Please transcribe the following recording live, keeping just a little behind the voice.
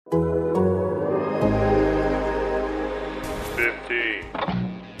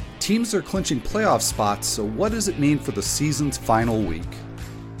Teams are clinching playoff spots, so what does it mean for the season's final week?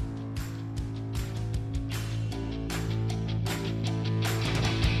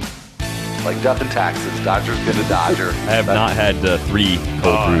 Like death and taxes, Dodger's gonna Dodger. I have not had 3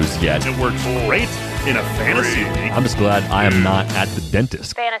 cold brews yet. It worked great in a fantasy league. I'm just glad I am not at the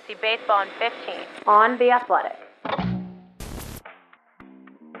dentist. Fantasy Baseball in 15 on The Athletic.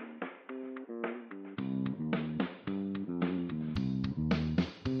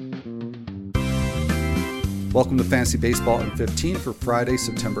 Welcome to Fantasy Baseball in 15 for Friday,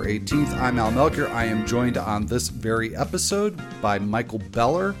 September 18th. I'm Al Melchior. I am joined on this very episode by Michael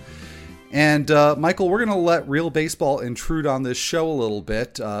Beller. And Michael, we're going to let real baseball intrude on this show a little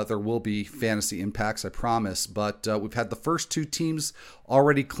bit. There will be fantasy impacts, I promise. But we've had the first 2 teams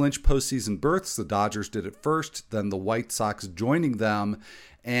already clinch postseason berths. The Dodgers did it first, then the White Sox joining them.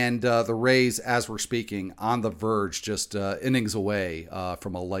 And the Rays, as we're speaking, on the verge, just innings away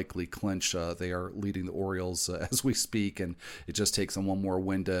from a likely clinch. They are leading the Orioles as we speak, and it just takes them one more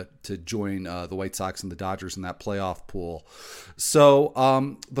win to join the White Sox and the Dodgers in that playoff pool. So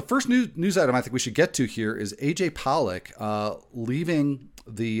the first news item I think we should get to here is A.J. Pollock leaving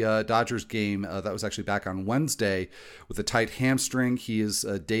the Dodgers game that was actually back on Wednesday with a tight hamstring. He is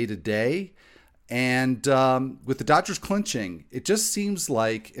day-to-day. And with the Dodgers clinching, it just seems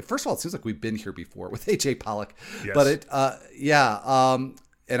like, first of all, it seems like we've been here before with A.J. Pollock. Yes. But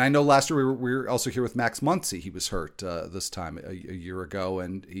and I know last year we were also here with Max Muncy. He was hurt this time a year ago,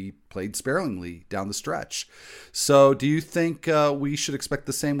 and he played sparingly down the stretch. So do you think we should expect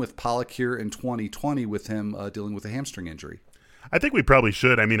the same with Pollock here in 2020 with him dealing with a hamstring injury? I think we probably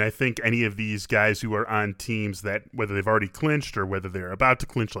should. I mean, I think any of these guys who are on teams that, whether they've already clinched or whether they're about to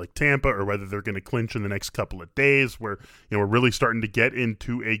clinch like Tampa, or whether they're going to clinch in the next couple of days, where we're really starting to get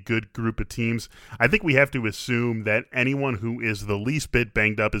into a good group of teams, I think we have to assume that anyone who is the least bit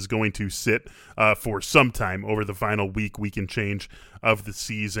banged up is going to sit for some time over the final week and change of the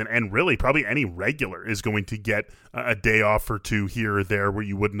season, and really probably any regular is going to get a day off or 2 here or there where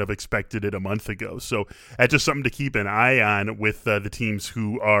you wouldn't have expected it a month ago. So that's just something to keep an eye on with the teams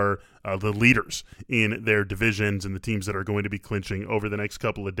who are the leaders in their divisions and the teams that are going to be clinching over the next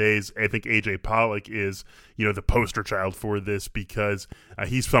couple of days. I think A.J. Pollock is, the poster child for this because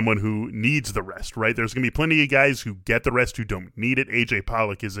he's someone who needs the rest, right? There's going to be plenty of guys who get the rest who don't need it. A.J.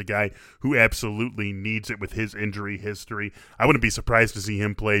 Pollock is a guy who absolutely needs it with his injury history. I wouldn't be surprised to see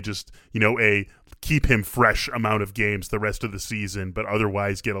him play just, a keep him fresh amount of games the rest of the season, but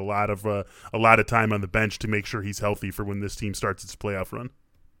otherwise get a lot of time on the bench to make sure he's healthy for when this team starts its playoff run.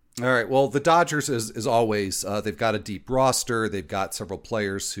 All right. Well, the Dodgers, is always, they've got a deep roster. They've got several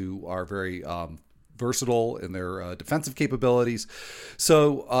players who are very versatile in their defensive capabilities.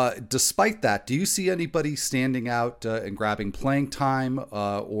 So despite that, do you see anybody standing out and grabbing playing time?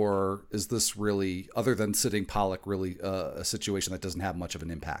 Or is this really, other than sitting Pollock, really a situation that doesn't have much of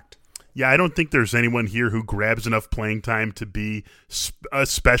an impact? Yeah, I don't think there's anyone here who grabs enough playing time to be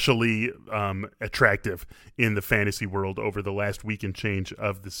especially attractive in the fantasy world over the last week and change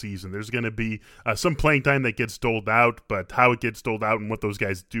of the season. There's going to be some playing time that gets doled out, but how it gets doled out and what those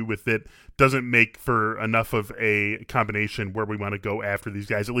guys do with it doesn't make for enough of a combination where we want to go after these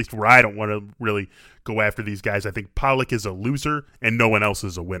guys, at least where I don't want to really go after these guys. I think Pollock is a loser and no one else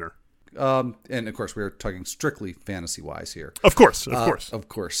is a winner. And of course, we're talking strictly fantasy-wise here. Of course.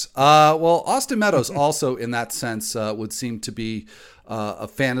 Well, Austin Meadows also, in that sense, would seem to be a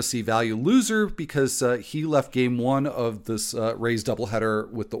fantasy value loser because he left game 1 of this Rays doubleheader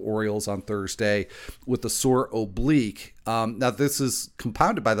with the Orioles on Thursday with a sore oblique. Now, this is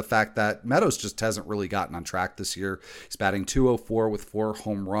compounded by the fact that Meadows just hasn't really gotten on track this year. He's batting .204 with 4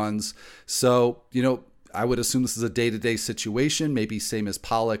 home runs. So, I would assume this is a day-to-day situation, maybe same as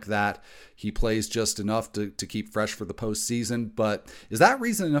Pollock, that he plays just enough to keep fresh for the postseason. But is that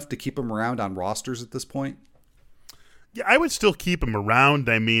reason enough to keep him around on rosters at this point? Yeah, I would still keep him around.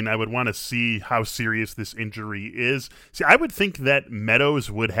 I mean, I would want to see how serious this injury is. See, I would think that Meadows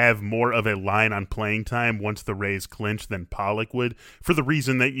would have more of a line on playing time once the Rays clinch than Pollock would, for the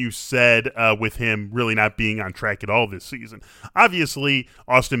reason that you said with him really not being on track at all this season. Obviously,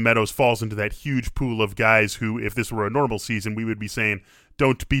 Austin Meadows falls into that huge pool of guys who, if this were a normal season, we would be saying,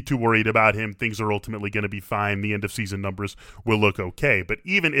 don't be too worried about him. Things are ultimately going to be fine. The end of season numbers will look okay. But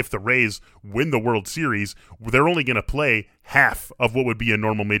even if the Rays win the World Series, they're only going to play half of what would be a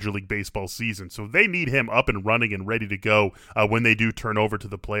normal Major League Baseball season. So they need him up and running and ready to go when they do turn over to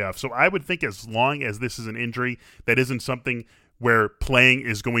the playoffs. So I would think as long as this is an injury that isn't something where playing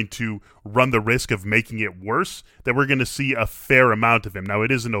is going to run the risk of making it worse, that we're going to see a fair amount of him. Now,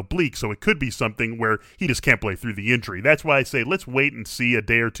 it is an oblique, so it could be something where he just can't play through the injury. That's why I say let's wait and see a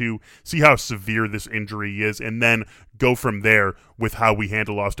day or two, see how severe this injury is, and then go from there with how we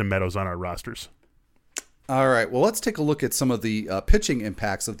handle Austin Meadows on our rosters. All right, well, let's take a look at some of the pitching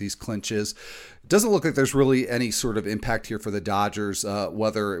impacts of these clinches. It doesn't look like there's really any sort of impact here for the Dodgers,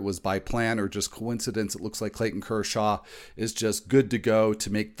 whether it was by plan or just coincidence. It looks like Clayton Kershaw is just good to go to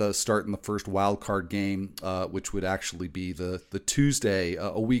make the start in the first wild card game, which would actually be the Tuesday,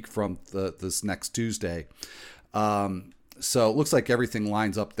 a week from this next Tuesday. So it looks like everything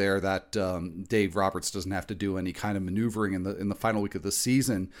lines up there that Dave Roberts doesn't have to do any kind of maneuvering in the final week of the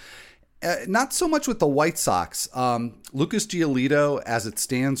season. Not so much with the White Sox. Lucas Giolito, as it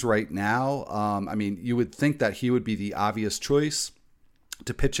stands right now, I mean, you would think that he would be the obvious choice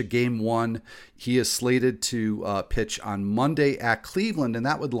to pitch a game one. He is slated to pitch on Monday at Cleveland, and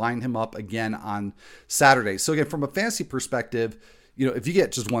that would line him up again on Saturday. So again, from a fantasy perspective, you know, if you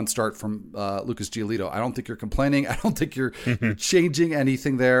get just one start from Lucas Giolito, I don't think you're complaining. I don't think you're changing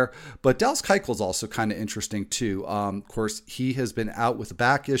anything there. But Dallas Keuchel is also kind of interesting too. Of course, he has been out with a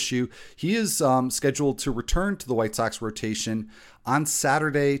back issue. He is scheduled to return to the White Sox rotation on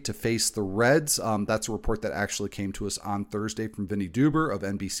Saturday to face the Reds. That's a report that actually came to us on Thursday from Vinny Duber of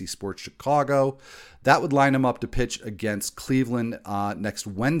NBC Sports Chicago. That would line him up to pitch against Cleveland next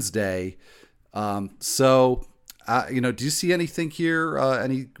Wednesday. Do you see anything here,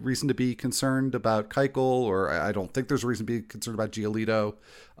 any reason to be concerned about Keuchel? Or I don't think there's a reason to be concerned about Giolito,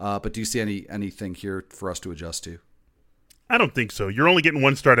 but do you see anything here for us to adjust to? I don't think so. You're only getting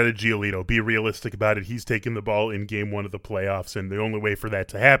one start out of Giolito. Be realistic about it. He's taking the ball in game one of the playoffs, and the only way for that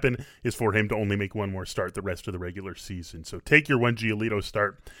to happen is for him to only make one more start the rest of the regular season. So take your one Giolito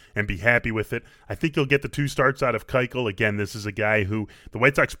start and be happy with it. I think you'll get the 2 starts out of Keuchel. Again, this is a guy who the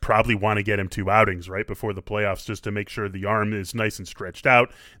White Sox probably want to get him 2 outings right before the playoffs just to make sure the arm is nice and stretched out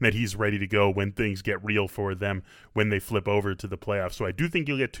and that he's ready to go when things get real for them when they flip over to the playoffs. So I do think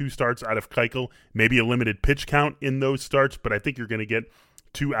you'll get 2 starts out of Keuchel, maybe a limited pitch count in those starts, but I think you're going to get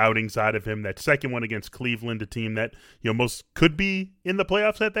 2 outings out of him. That second one against Cleveland, a team that most could be in the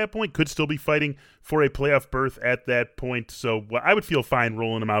playoffs at that point, could still be fighting for a playoff berth at that point. So I would feel fine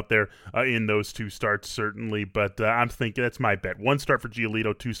rolling him out there in those 2 starts, certainly. But I'm thinking that's my bet. 1 start for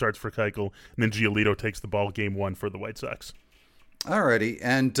Giolito, 2 starts for Keuchel, and then Giolito takes the ball game 1 for the White Sox. Alrighty,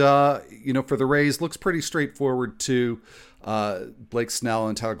 and for the Rays, looks pretty straightforward too. Blake Snell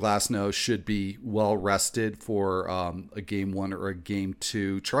and Tyler Glasnow should be well rested for a game 1 or a game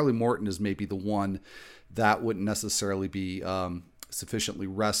 2. Charlie Morton is maybe the one that wouldn't necessarily be sufficiently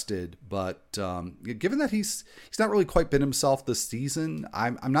rested, but given that he's not really quite been himself this season,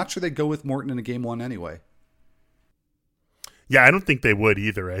 I'm not sure they'd go with Morton in a game 1 anyway. Yeah, I don't think they would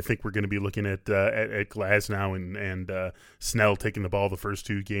either. I think we're going to be looking at Glasnow and Snell taking the ball the first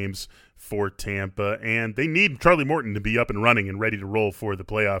 2 games for Tampa, and they need Charlie Morton to be up and running and ready to roll for the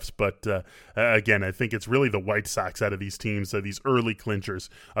playoffs. But again, I think it's really the White Sox out of these teams, these early clinchers,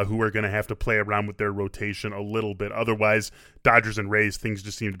 who are going to have to play around with their rotation a little bit. Otherwise, Dodgers and Rays, things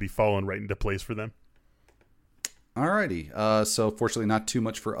just seem to be falling right into place for them. Alrighty, so fortunately not too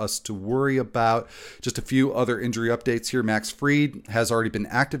much for us to worry about. Just a few other injury updates here. Max Fried has already been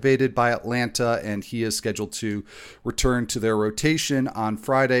activated by Atlanta, and he is scheduled to return to their rotation on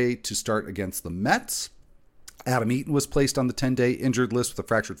Friday to start against the Mets. Adam Eaton was placed on the 10-day injured list with a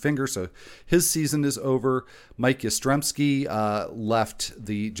fractured finger, so his season is over. Mike Yastrzemski left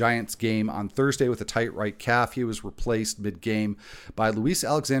the Giants game on Thursday with a tight right calf. He was replaced mid-game by Luis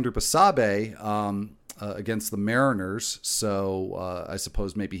Alexander Basabe, against the Mariners, so I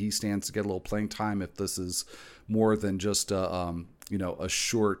suppose maybe he stands to get a little playing time if this is more than just a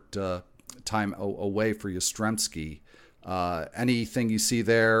short time away for Yastrzemski. Anything you see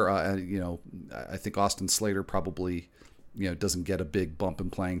there? I think Austin Slater probably doesn't get a big bump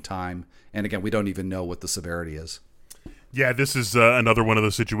in playing time, and again, we don't even know what the severity is. Yeah, this is another one of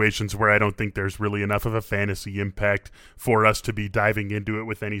those situations where I don't think there's really enough of a fantasy impact for us to be diving into it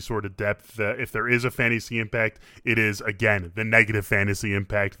with any sort of depth. If there is a fantasy impact, it is, again, the negative fantasy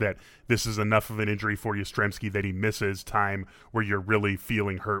impact that this is enough of an injury for Yastrzemski that he misses time where you're really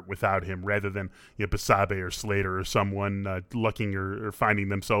feeling hurt without him, rather than Basabe or Slater or someone lucking or finding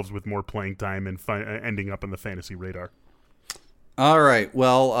themselves with more playing time and ending up on the fantasy radar. All right.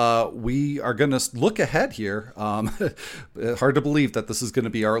 Well, we are going to look ahead here. Hard to believe that this is going to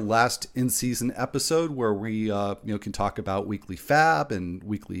be our last in-season episode where we, can talk about weekly fab and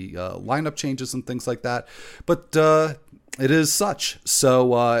weekly lineup changes and things like that. But it is such.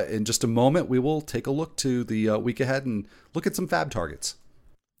 So in just a moment, we will take a look to the week ahead and look at some fab targets.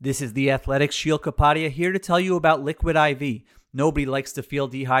 This is The Athletic's Sheil Kapadia here to tell you about Liquid IV. Nobody likes to feel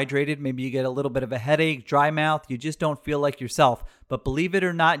dehydrated. Maybe you get a little bit of a headache, dry mouth. You just don't feel like yourself. But believe it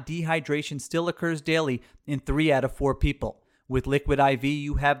or not, dehydration still occurs daily in 3 out of 4 people. With Liquid IV,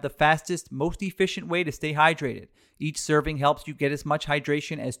 you have the fastest, most efficient way to stay hydrated. Each serving helps you get as much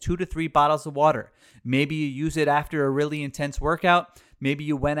hydration as 2 to 3 bottles of water. Maybe you use it after a really intense workout. Maybe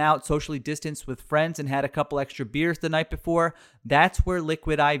you went out socially distanced with friends and had a couple extra beers the night before. That's where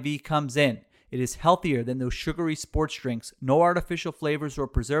Liquid IV comes in. It is healthier than those sugary sports drinks, no artificial flavors or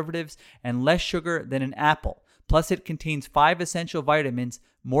preservatives, and less sugar than an apple. Plus, it contains 5 essential vitamins,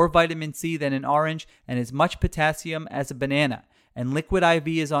 more vitamin C than an orange, and as much potassium as a banana. And Liquid IV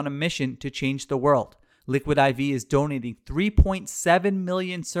is on a mission to change the world. Liquid IV is donating 3.7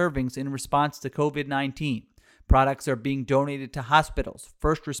 million servings in response to COVID-19. Products are being donated to hospitals,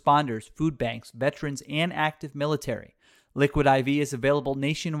 first responders, food banks, veterans, and active military. Liquid IV is available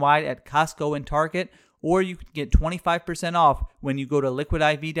nationwide at Costco and Target, or you can get 25% off when you go to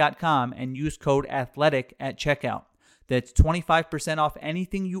liquidiv.com and use code ATHLETIC at checkout. That's 25% off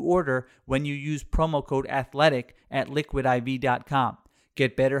anything you order when you use promo code ATHLETIC at liquidiv.com.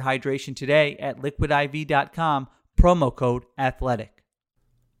 Get better hydration today at liquidiv.com, promo code ATHLETIC.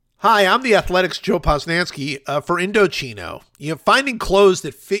 Hi, I'm The Athletic's Joe Posnanski for Indochino. Finding clothes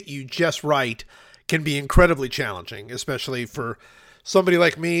that fit you just right can be incredibly challenging, especially for somebody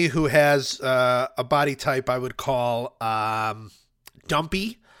like me who has a body type I would call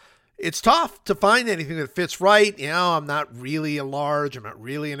dumpy. It's tough to find anything that fits right. I'm not really a large. I'm not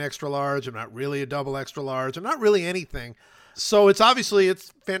really an extra large. I'm not really a double extra large. I'm not really anything. So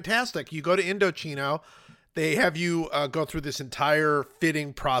it's fantastic. You go to Indochino. They have you go through this entire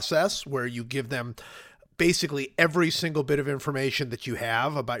fitting process where you give them basically every single bit of information that you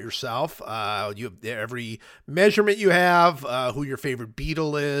have about yourself. You have every measurement you have, who your favorite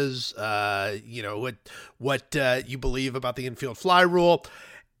Beatle is, what you believe about the infield fly rule.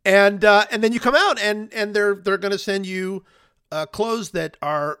 And then you come out and they're going to send you clothes that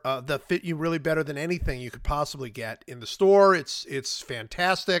are that fit you really better than anything you could possibly get in the store. It's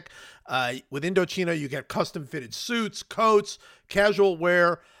fantastic. With Indochino, you get custom fitted suits, coats, casual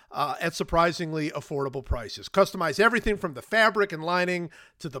wear, at surprisingly affordable prices. Customize everything from the fabric and lining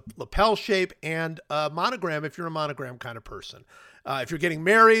to the lapel shape and monogram if you're a monogram kind of person. If you're getting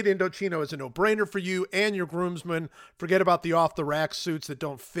married, Indochino is a no-brainer for you and your groomsmen. Forget about the off-the-rack suits that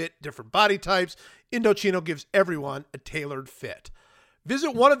don't fit different body types. Indochino gives everyone a tailored fit.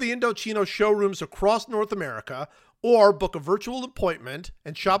 Visit one of the Indochino showrooms across North America or book a virtual appointment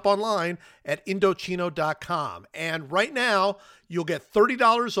and shop online at Indochino.com. And right now, you'll get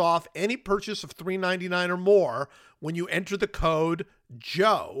 $30 off any purchase of $3.99 or more when you enter the code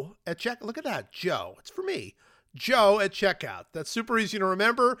JOE at checkout. Look at that, Joe. It's for me. Joe at checkout. That's super easy to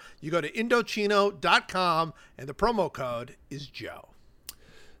remember. You go to Indochino.com and the promo code is Joe.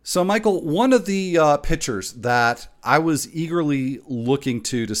 So, Michael, one of the pitchers that I was eagerly looking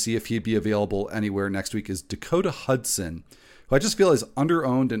to see if he'd be available anywhere next week is Dakota Hudson, who I just feel is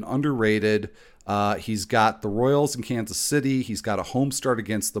underowned and underrated. He's got the Royals in Kansas City. He's got a home start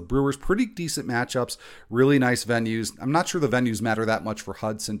against the Brewers. Pretty decent matchups, really nice venues. I'm not sure the venues matter that much for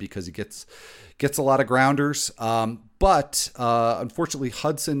Hudson because he gets a lot of grounders. But unfortunately,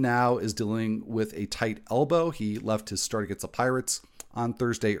 Hudson now is dealing with a tight elbow. He left his start against the Pirates on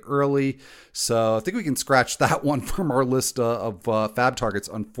Thursday early. So I think we can scratch that one from our list of fab targets,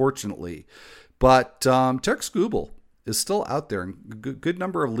 unfortunately. But Tarik Skubal is still out there in good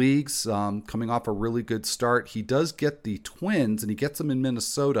number of leagues, coming off a really good start. He does get the Twins, and he gets them in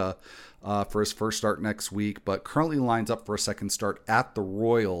Minnesota for his first start next week, but currently lines up for a second start at the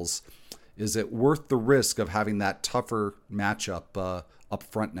Royals. Is it worth the risk of having that tougher matchup up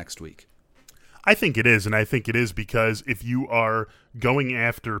front next week? I think it is, and I think it is because if you are going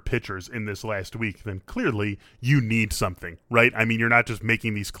after pitchers in this last week, then clearly you need something, right? I mean, you're not just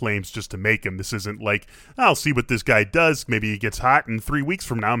making these claims just to make them. This isn't like, I'll see what this guy does. Maybe he gets hot, and 3 weeks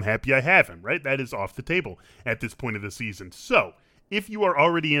from now I'm happy I have him, right? That is off the table at this point of the season. So if you are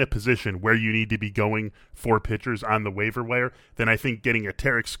already in a position where you need to be going for pitchers on the waiver wire, then I think getting a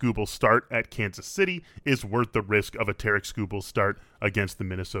Tarik Skubal start at Kansas City is worth the risk of a Tarik Skubal start against the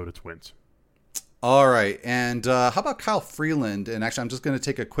Minnesota Twins. All right. And how about Kyle Freeland? And actually, I'm just going to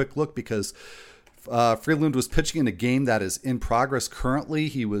take a quick look because Freeland was pitching in a game that is in progress currently.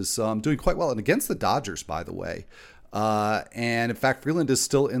 He was doing quite well, and against the Dodgers, by the way. And in fact, Freeland is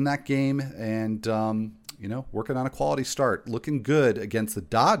still in that game and, working on a quality start, looking good against the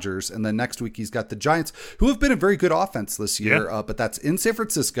Dodgers. And then next week, he's got the Giants, who have been a very good offense this year, but that's in San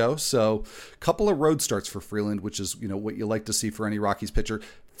Francisco. So a couple of road starts for Freeland, which is, what you like to see for any Rockies pitcher.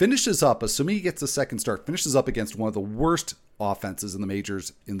 Finishes up, assuming he gets a second start, finishes up against one of the worst offenses in the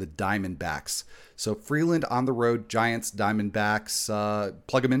majors in the Diamondbacks. So Freeland on the road, Giants, Diamondbacks,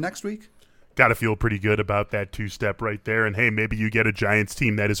 plug him in next week. Got to feel pretty good about that two-step right there. And, hey, maybe you get a Giants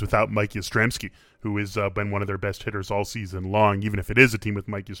team that is without Mike Yastrzemski, who has been one of their best hitters all season long. Even if it is a team with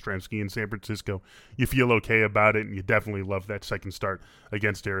Mike Yastrzemski in San Francisco, you feel okay about it, and you definitely love that second start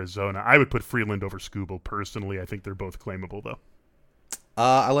against Arizona. I would put Freeland over Skubal personally. I think they're both claimable, though.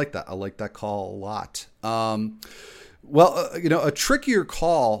 I like that. I like that call a lot. A trickier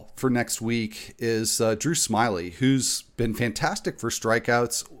call for next week is Drew Smyly, who's been fantastic for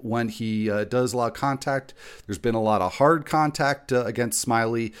strikeouts when he does a lot of contact. There's been a lot of hard contact against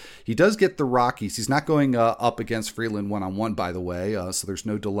Smyly. He does get the Rockies. He's not going up against Freeland one-on-one, by the way, so there's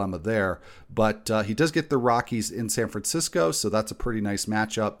no dilemma there. But he does get the Rockies in San Francisco, so that's a pretty nice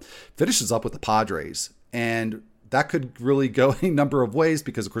matchup. Finishes up with the Padres, and that could really go a number of ways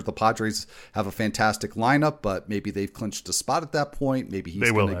because, of course, the Padres have a fantastic lineup, but maybe they've clinched a spot at that point. Maybe he's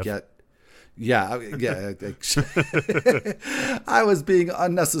going to get... Yeah. I was being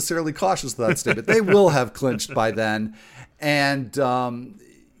unnecessarily cautious with that statement. They will have clinched by then. And,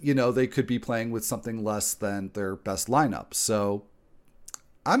 they could be playing with something less than their best lineup. So,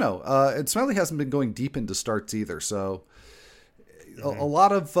 I don't know. And Smyly hasn't been going deep into starts either. So, a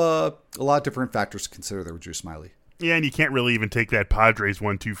lot of different factors to consider there with Drew Smyly. Yeah, and you can't really even take that Padres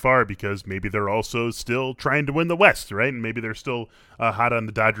one too far because maybe they're also still trying to win the West, right? And maybe they're still hot on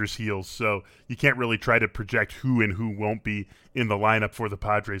the Dodgers' heels. So you can't really try to project who and who won't be in the lineup for the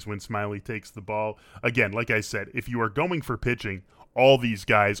Padres when Smyly takes the ball. Again, like I said, if you are going for pitching, all these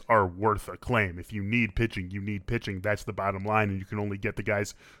guys are worth a claim. If you need pitching, you need pitching. That's the bottom line, and you can only get the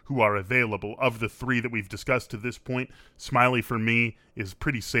guys who are available. Of the three that we've discussed to this point, Smyly, for me, is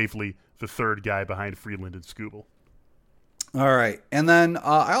pretty safely the third guy behind Freeland and Skubal. All right. And then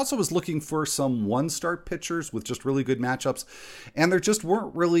I also was looking for some one-start pitchers with just really good matchups. And there just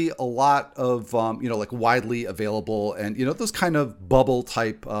weren't really a lot of, widely available and, those kind of bubble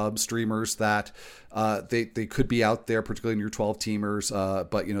type streamers that they could be out there, particularly in your 12-teamers.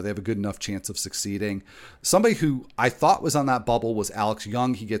 But, they have a good enough chance of succeeding. Somebody who I thought was on that bubble was Alex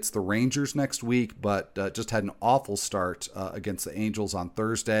Young. He gets the Rangers next week, but just had an awful start against the Angels on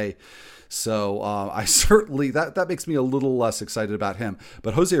Thursday. So I certainly, that makes me a little less excited about him.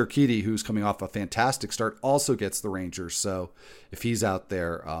 But Jose Urquidy, who's coming off a fantastic start, also gets the Rangers. So if he's out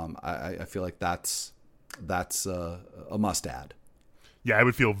there, I feel like that's a must-add. Yeah, I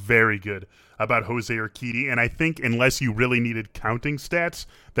would feel very good about Jose Urquidy. And I think unless you really needed counting stats,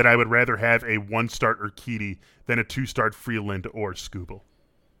 that I would rather have a one-start Urquidy than a two-start Freeland or Skubal.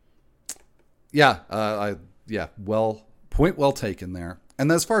 Yeah, point well taken there. And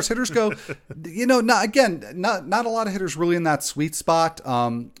as far as hitters go, not a lot of hitters really in that sweet spot.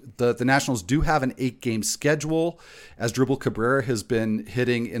 The Nationals do have an 8-game schedule, as Dribble Cabrera has been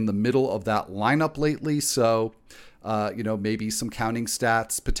hitting in the middle of that lineup lately. So, maybe some counting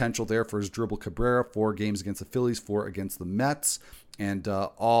stats potential there for his Dribble Cabrera. 4 games against the Phillies, 4 against the Mets, and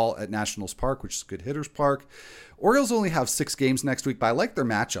all at Nationals Park, which is a good hitter's park. Orioles only have 6 games next week, but I like their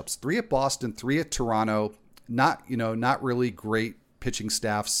matchups. 3 at Boston, 3 at Toronto. Not really great pitching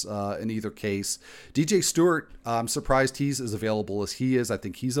staffs in either case. DJ Stewart, I'm surprised he's as available as he is. I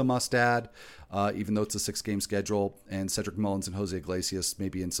think he's a must-add, even though it's a 6-game schedule. And Cedric Mullins and Jose Iglesias,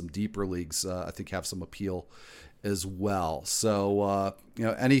 maybe in some deeper leagues, I think have some appeal as well. So,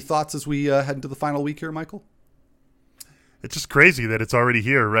 any thoughts as we head into the final week here, Michael? It's just crazy that it's already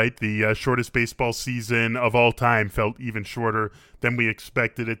here, right? The shortest baseball season of all time felt even shorter than we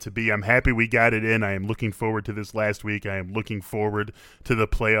expected it to be. I'm happy we got it in. I am looking forward to this last week. I am looking forward to the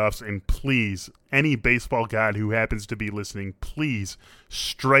playoffs. And please, any baseball god who happens to be listening, please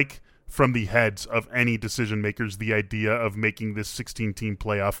strike from the heads of any decision makers the idea of making this 16-team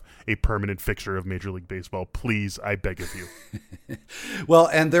playoff a permanent fixture of Major League Baseball. Please, I beg of you. Well,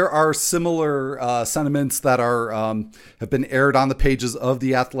 and there are similar sentiments that are have been aired on the pages of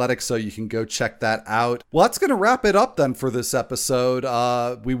The Athletic, so you can go check that out. Well, that's going to wrap it up then for this episode.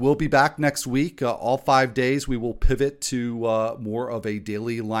 We will be back next week. All 5 days, we will pivot to more of a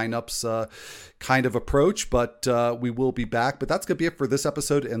daily lineups kind of approach, but we will be back. But that's going to be it for this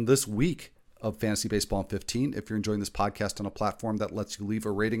episode and this week of Fantasy Baseball in 15. If you're enjoying this podcast on a platform that lets you leave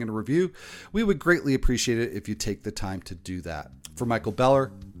a rating and a review, we would greatly appreciate it if you take the time to do that. For Michael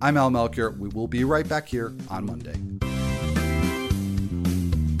Beller, I'm Al Melchior. We will be right back here on Monday.